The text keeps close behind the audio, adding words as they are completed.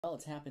Well,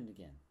 it's happened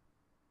again.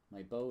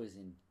 My bow is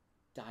in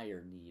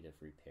dire need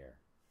of repair.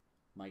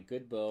 My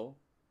good bow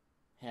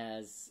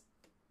has,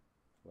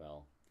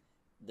 well,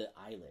 the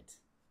eyelet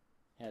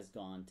has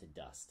gone to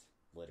dust,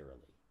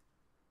 literally.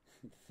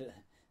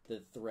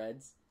 The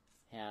threads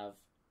have,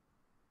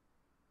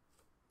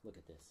 look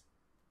at this.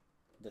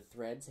 The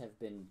threads have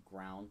been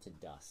ground to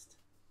dust.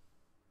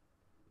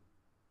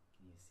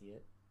 Can you see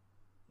it?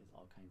 There's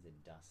all kinds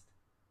of dust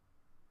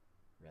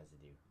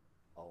residue.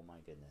 Oh my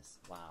goodness.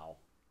 Wow.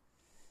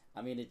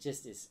 I mean, it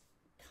just is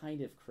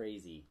kind of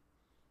crazy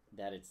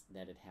that it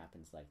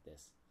happens like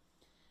this.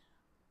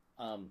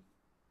 I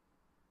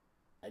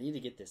need to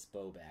get this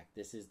bow back.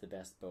 This is the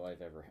best bow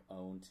I've ever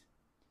owned.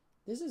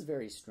 This is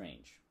very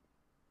strange.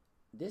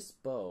 This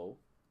bow,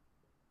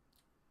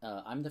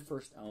 I'm the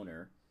first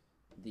owner.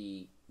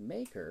 The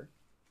maker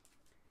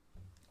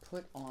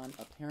put on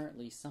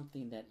apparently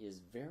something that is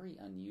very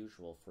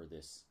unusual for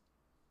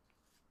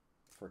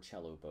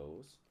cello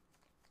bows.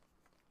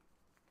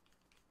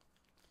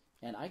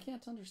 And I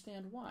can't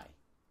understand why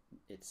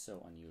it's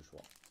so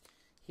unusual.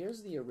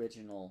 Here's the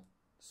original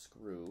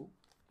screw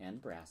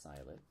and brass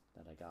eyelet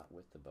that I got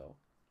with the bow.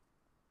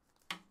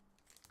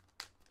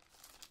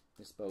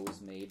 This bow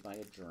was made by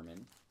a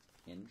German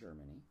in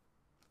Germany.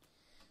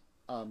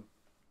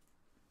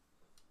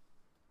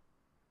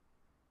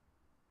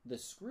 The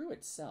screw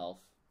itself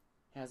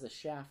has a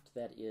shaft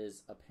that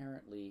is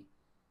apparently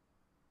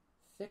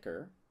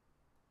thicker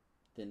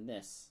than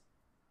this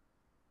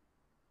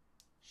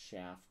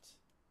shaft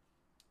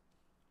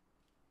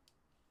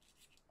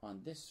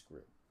on this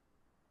screw.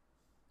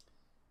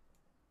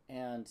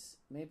 And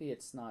maybe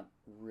it's not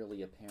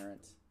really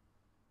apparent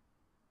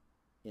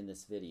in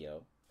this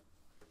video,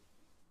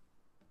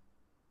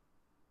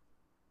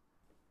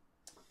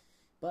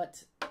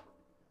 but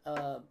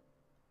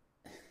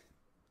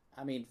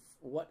I mean,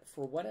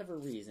 for whatever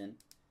reason,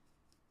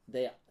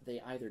 they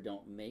either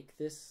don't make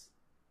this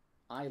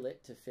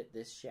eyelet to fit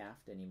this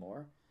shaft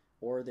anymore,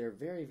 or they're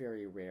very,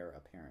 very rare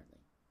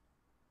apparently.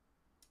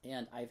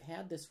 And I've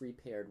had this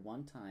repaired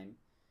one time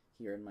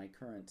here in my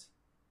current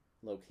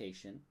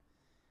location.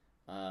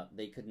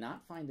 They could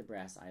not find the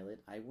brass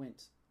eyelet. I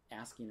went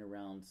asking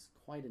around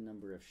quite a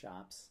number of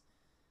shops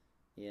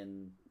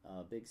in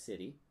a big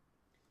city.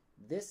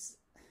 This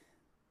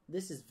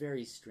is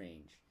very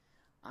strange.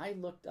 I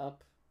looked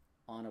up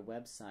on a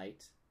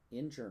website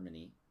in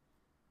Germany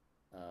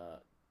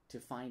to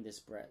find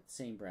this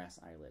same brass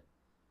eyelet.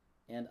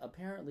 And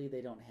apparently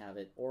they don't have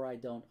it, or I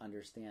don't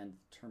understand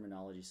the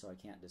terminology, so I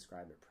can't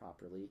describe it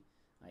properly.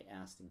 I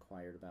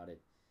inquired about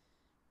it.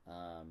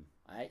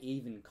 I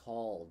even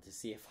called to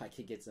see if I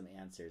could get some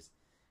answers.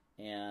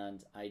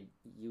 And I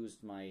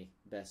used my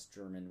best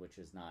German, which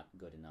is not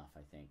good enough,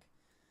 I think.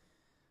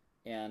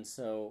 And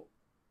so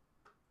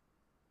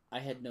I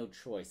had no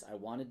choice. I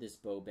wanted this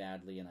bow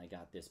badly, and I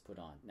got this put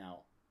on.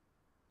 Now,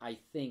 I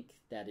think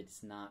that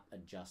it's not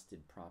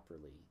adjusted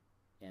properly,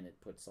 and it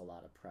puts a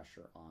lot of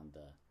pressure on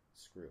the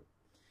screw.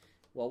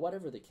 Well,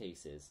 whatever the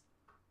case is,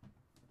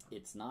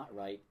 it's not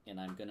right, and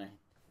I'm gonna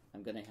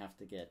have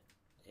to get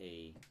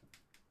a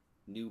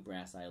new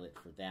brass eyelet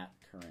for that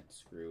current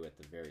screw at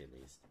the very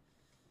least,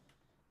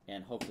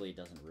 and hopefully it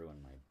doesn't ruin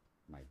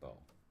my bow.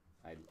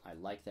 I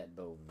like that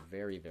bow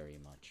very, very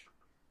much.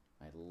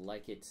 I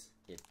like it.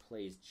 It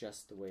plays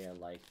just the way I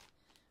like.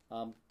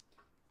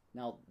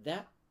 Now,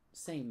 that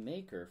same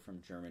maker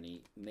from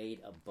Germany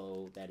made a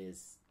bow that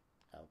is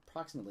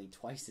approximately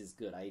twice as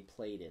good. I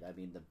played it. I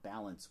mean, the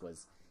balance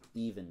was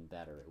even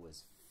better. It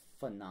was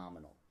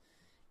phenomenal.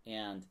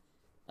 And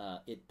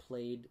it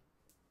played,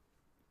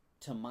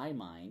 to my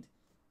mind,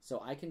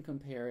 so I can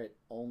compare it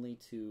only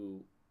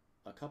to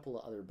a couple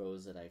of other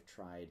bows that I've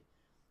tried.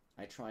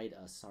 I tried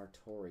a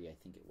Sartori, I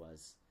think it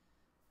was.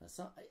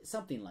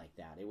 Something like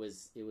that. It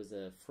was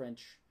a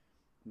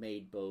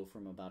French-made bow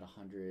from about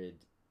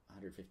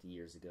 150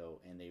 years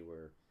ago, and they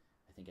were,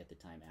 I think at the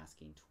time,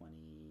 asking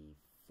 $24,000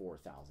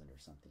 or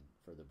something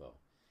for the bow.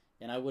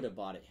 And I would have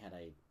bought it had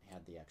I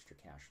had the extra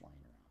cash lying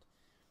around.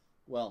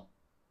 Well,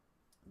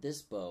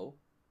 this bow,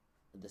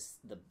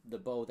 the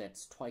bow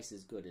that's twice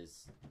as good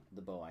as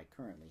the bow I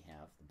currently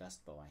have, the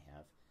best bow I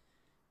have,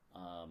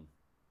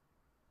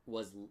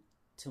 was,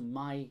 to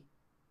my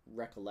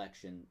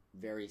recollection,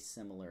 very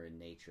similar in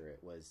nature.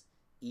 It was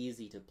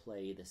easy to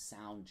play. The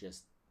sound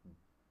just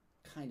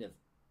kind of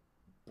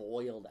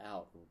boiled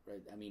out.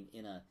 I mean,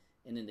 in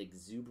an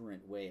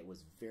exuberant way. It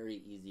was very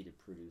easy to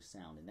produce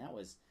sound, and that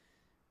was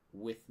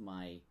with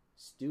my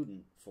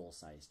student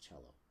full-size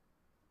cello,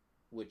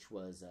 which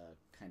was a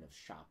kind of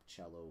shop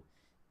cello.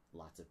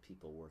 Lots of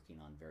people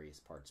working on various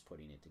parts,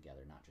 putting it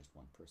together, not just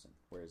one person.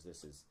 Whereas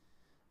this is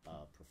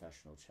a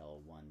professional cello,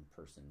 one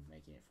person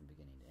making it from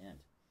beginning to end.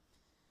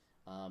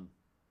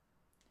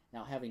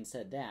 Now, having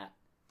said that,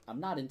 I'm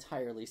not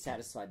entirely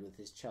satisfied with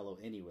this cello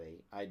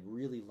anyway. I'd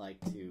really like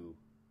to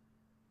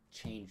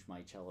change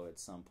my cello at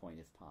some point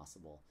if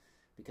possible,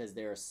 because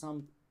there are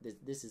some,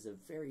 this is a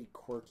very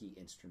quirky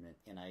instrument,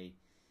 and I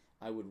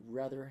would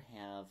rather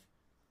have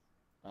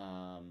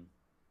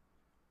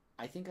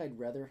I think I'd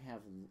rather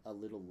have a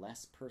little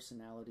less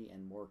personality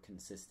and more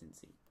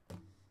consistency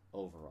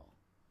overall.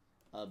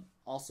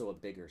 Also a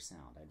bigger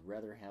sound. I'd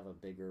rather have a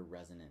bigger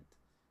resonant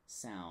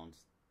sound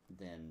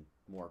than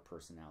more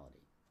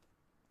personality.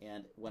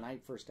 And when I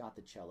first got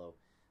the cello,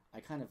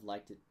 I kind of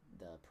liked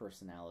the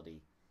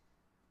personality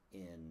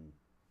in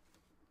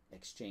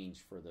exchange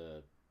for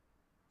the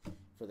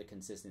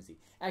consistency.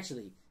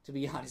 Actually, to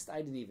be honest, I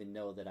didn't even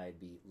know that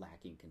I'd be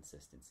lacking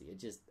consistency. It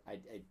just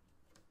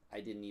I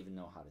didn't even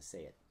know how to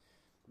say it.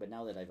 But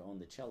now that I've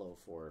owned the cello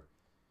for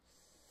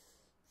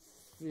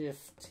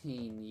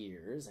 15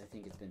 years, I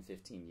think it's been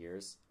 15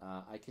 years,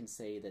 I can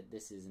say that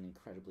this is an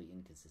incredibly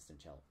inconsistent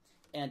cello.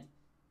 And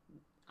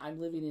I'm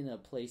living in a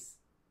place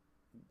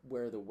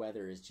where the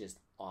weather is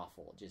just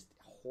awful, just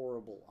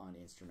horrible on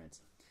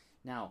instruments.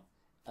 Now,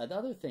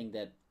 another thing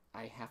that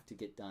I have to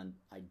get done,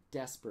 I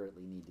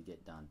desperately need to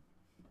get done,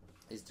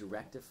 is to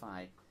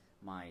rectify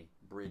my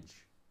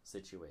bridge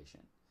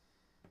situation.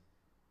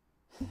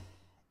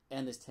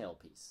 And this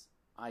tailpiece.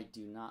 I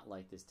do not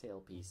like this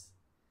tailpiece.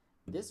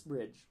 This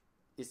bridge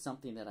is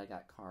something that I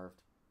got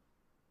carved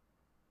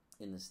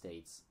in the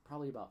States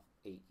probably about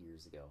 8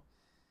 years ago.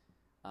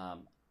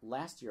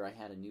 Last year I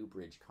had a new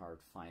bridge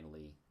carved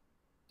finally,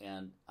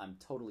 and I'm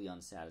totally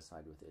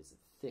unsatisfied with it. It's a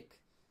thick,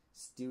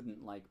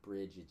 student-like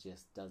bridge. It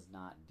just does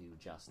not do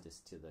justice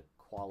to the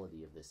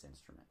quality of this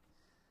instrument.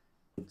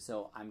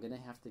 So I'm going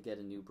to have to get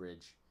a new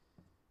bridge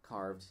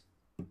carved.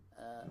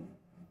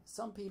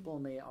 Some people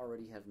may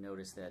already have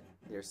noticed that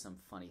there's some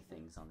funny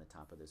things on the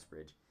top of this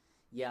bridge.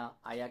 Yeah,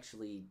 I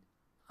actually,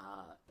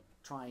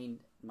 trying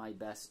my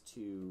best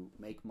to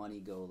make money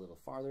go a little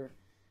farther,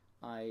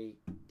 I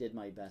did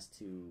my best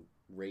to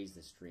raise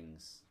the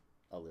strings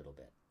a little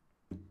bit.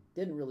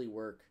 Didn't really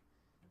work.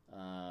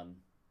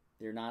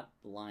 They're not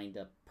lined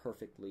up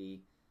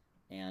perfectly,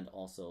 and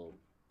also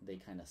they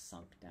kind of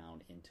sunk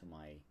down into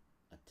my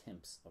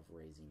attempts of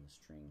raising the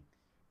string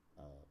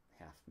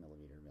half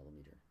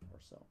millimeter or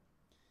so.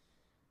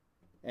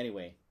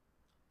 Anyway,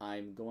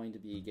 I'm going to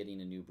be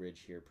getting a new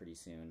bridge here pretty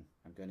soon.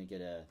 I'm going to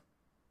get a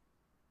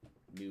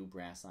new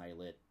brass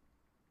eyelet.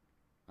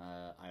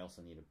 I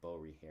also need a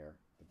bow rehair.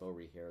 The bow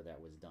rehair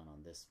that was done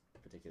on this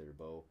particular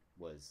bow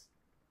was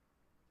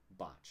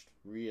botched.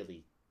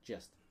 Really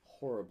just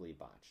horribly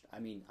botched. I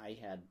mean, I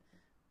had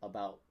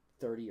about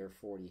 30 or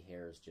 40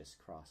 hairs just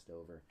crossed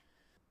over.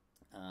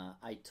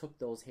 I took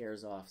those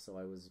hairs off, so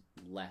I was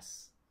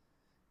less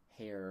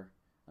hair,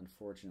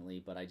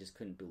 unfortunately, but I just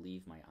couldn't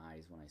believe my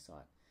eyes when I saw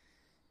it.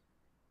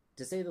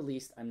 To say the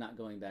least, I'm not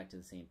going back to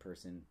the same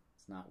person.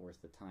 It's not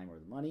worth the time or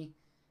the money.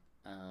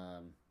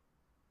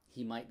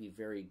 He might be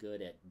very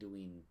good at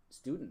doing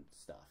student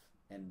stuff,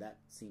 and that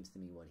seems to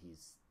me what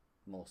he's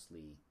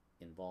mostly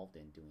involved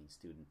in, doing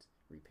student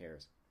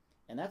repairs.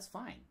 And that's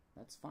fine.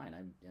 That's fine.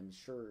 I'm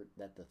sure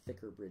that the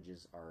thicker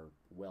bridges are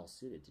well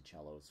suited to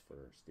cellos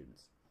for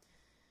students.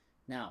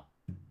 Now,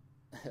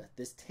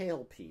 this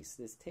tailpiece,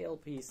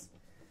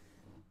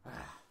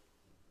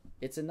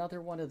 it's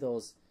another one of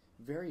those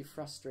very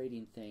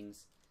frustrating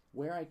things.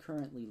 Where I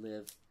currently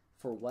live,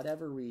 for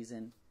whatever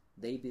reason,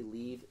 they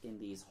believe in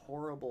these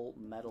horrible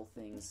metal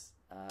things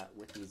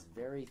with these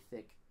very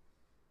thick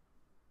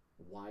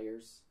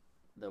wires.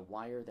 The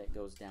wire that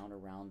goes down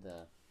around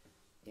the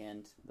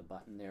end, the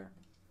button there,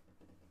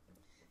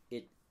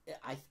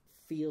 I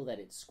feel that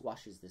it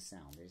squashes the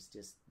sound. There's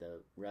just,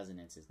 the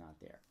resonance is not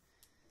there.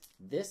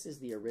 This is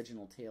the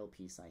original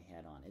tailpiece I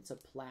had on. It's a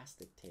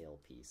plastic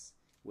tailpiece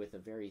with a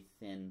very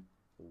thin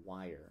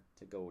wire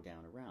to go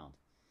down around.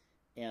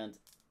 And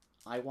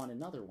I want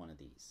another one of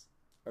these.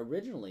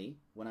 Originally,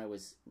 when I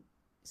was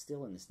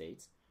still in the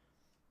States,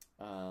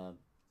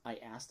 I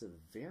asked a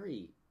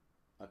very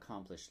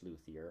accomplished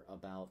luthier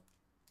about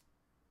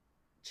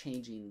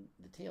changing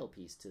the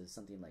tailpiece to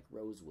something like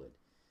rosewood.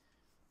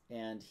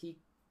 And he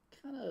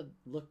kind of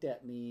looked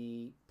at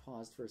me,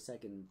 paused for a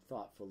second,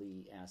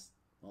 thoughtfully asked,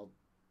 well,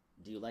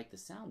 do you like the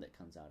sound that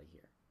comes out of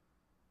here?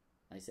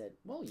 I said,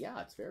 well,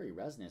 yeah, it's very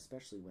resonant,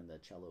 especially when the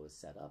cello is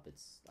set up.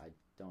 I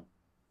don't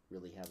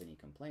really have any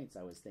complaints.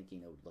 I was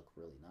thinking it would look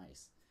really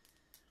nice.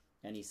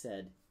 And he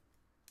said,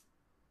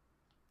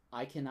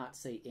 I cannot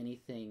say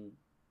anything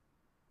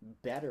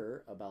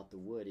better about the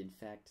wood. In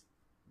fact,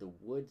 the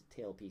wood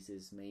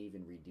tailpieces may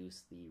even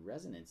reduce the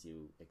resonance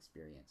you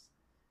experience.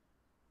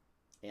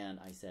 And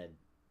I said,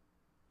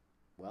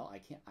 well,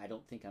 I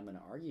don't think I'm going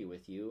to argue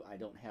with you. I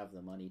don't have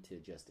the money to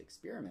just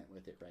experiment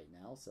with it right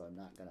now, so I'm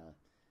not going to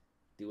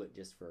do it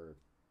just for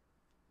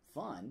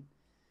fun.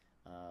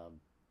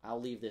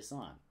 I'll leave this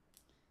on.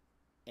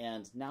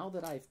 And now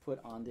that I've put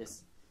on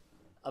this,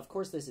 of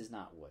course this is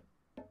not wood,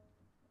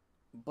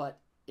 but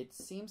it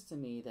seems to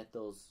me that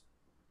those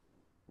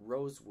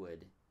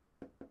rosewood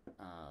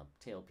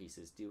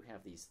tailpieces do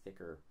have these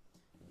thicker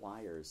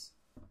wires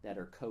that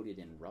are coated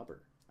in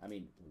rubber. I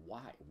mean,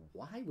 why?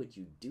 Why would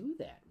you do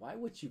that? Why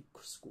would you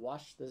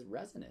squash the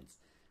resonance?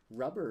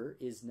 Rubber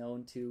is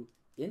known to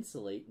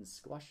insulate and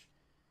squash,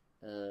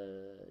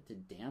 to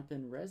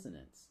dampen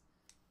resonance.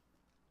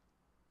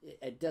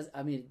 It does.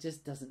 I mean, it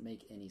just doesn't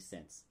make any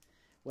sense.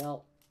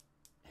 Well,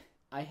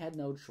 I had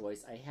no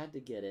choice. I had to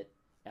get it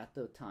at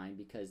the time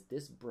because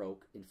this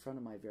broke in front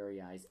of my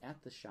very eyes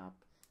at the shop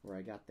where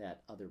I got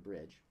that other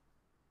bridge.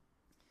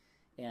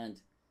 And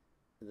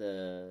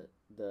the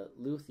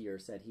luthier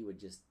said he would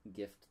just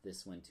gift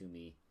this one to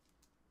me.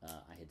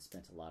 I had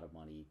spent a lot of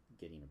money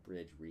getting a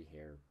bridge,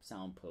 rehair,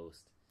 sound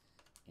post,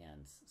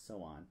 and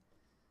so on.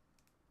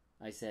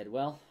 I said,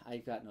 well,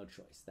 I've got no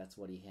choice. That's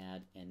what he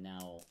had, and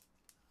now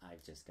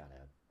I've just got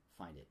to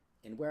find it.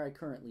 And where I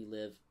currently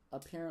live,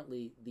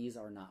 apparently these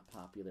are not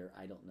popular.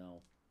 I don't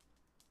know.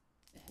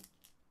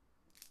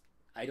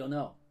 I don't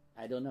know.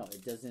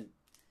 It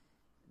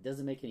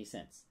doesn't make any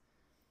sense.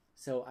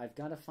 So I've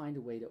got to find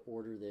a way to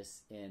order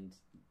this and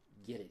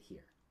get it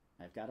here.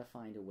 I've got to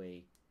find a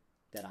way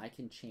that I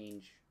can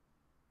change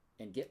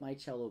and get my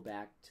cello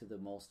back to the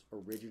most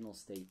original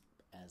state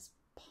as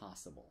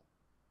possible.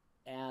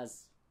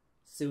 As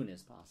soon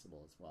as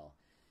possible as well.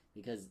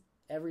 Because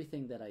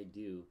everything that I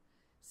do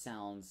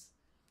sounds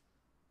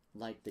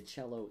like the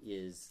cello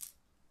is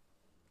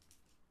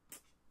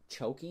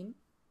choking.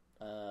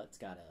 It's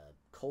got a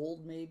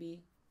cold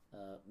maybe.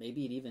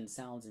 Maybe it even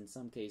sounds in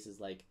some cases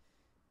like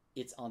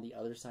it's on the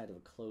other side of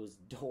a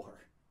closed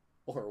door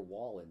or a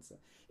wall. And so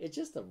it's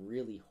just a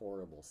really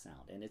horrible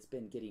sound. And it's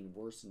been getting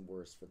worse and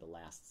worse for the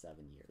last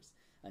 7 years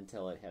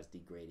until it has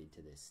degraded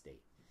to this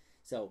state.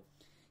 So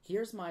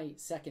here's my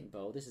second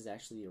bow. This is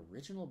actually the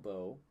original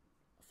bow,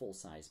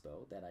 full-size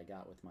bow, that I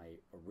got with my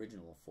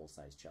original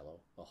full-size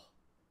cello. Oh,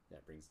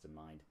 that brings to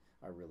mind,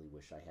 I really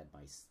wish I had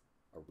my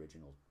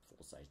original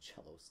full-size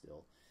cello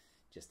still,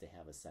 just to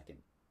have a second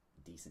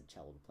decent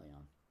cello to play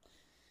on.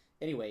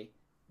 Anyway,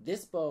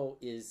 this bow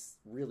is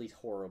really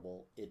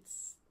horrible.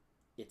 It's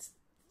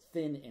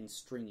thin and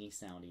stringy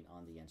sounding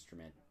on the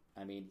instrument.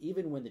 I mean,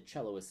 even when the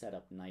cello is set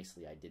up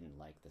nicely, I didn't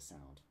like the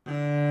sound.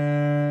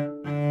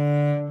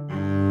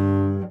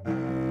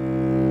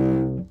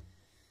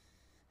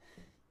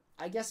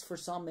 I guess for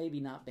some maybe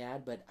not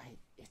bad, but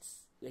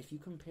if you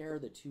compare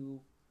the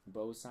two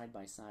bows side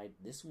by side,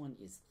 this one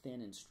is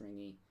thin and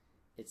stringy.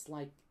 It's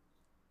like,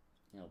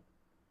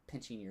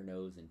 pinching your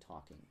nose and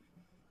talking.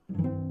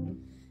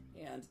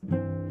 And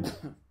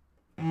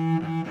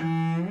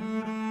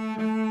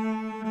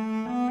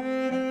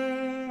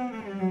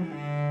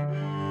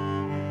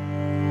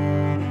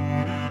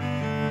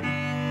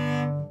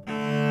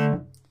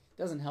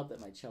doesn't help that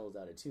my cello's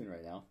out of tune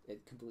right now.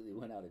 It completely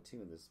went out of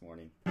tune this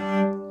morning.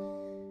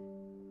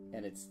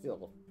 And it's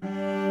still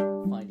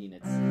finding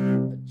its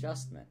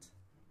adjustment.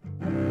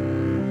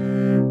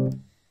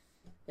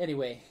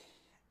 Anyway,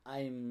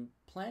 I'm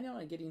planning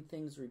on getting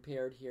things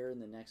repaired here in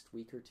the next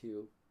week or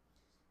two.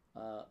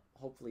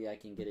 Hopefully I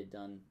can get it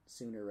done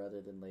sooner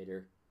rather than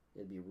later.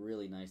 It'd be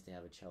really nice to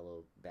have a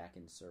cello back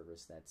in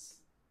service that's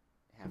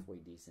halfway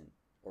decent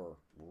or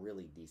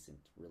really decent,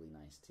 really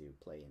nice to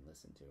play and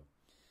listen to.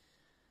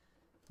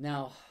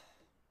 Now,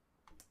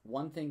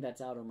 one thing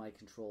that's out of my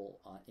control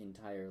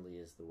entirely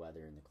is the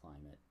weather and the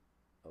climate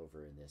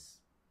over in this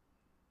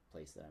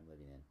place that I'm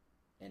living in.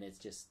 And it's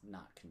just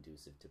not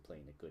conducive to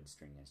playing a good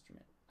string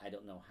instrument. I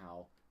don't know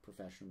how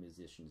professional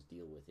musicians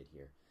deal with it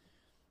here.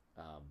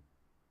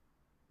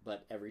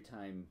 But every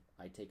time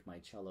I take my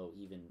cello,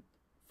 even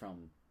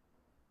from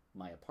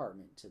my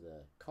apartment to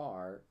the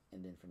car,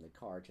 and then from the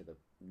car to the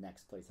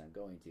next place I'm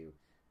going to,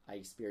 I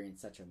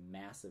experience such a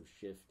massive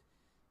shift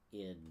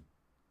in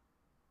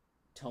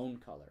tone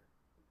color.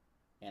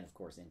 And of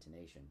course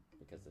intonation,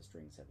 because the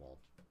strings have all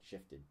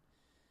shifted.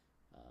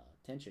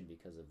 Tension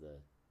because of the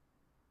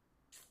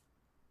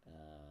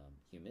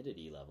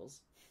humidity levels.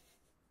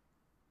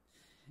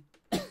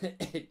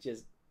 It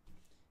just,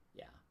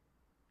 yeah.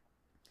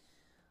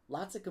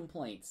 Lots of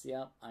complaints.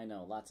 Yep, I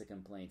know, lots of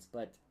complaints.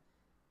 But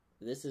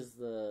this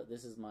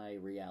is my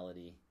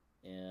reality,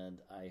 and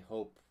I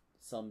hope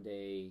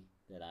someday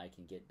that I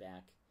can get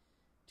back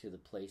to the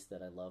place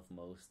that I love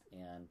most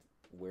and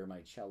where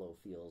my cello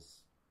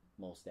feels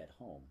most at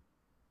home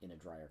in a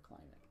drier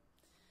climate.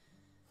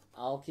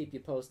 I'll keep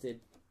you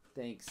posted.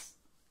 Thanks.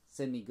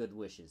 Send me good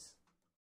wishes.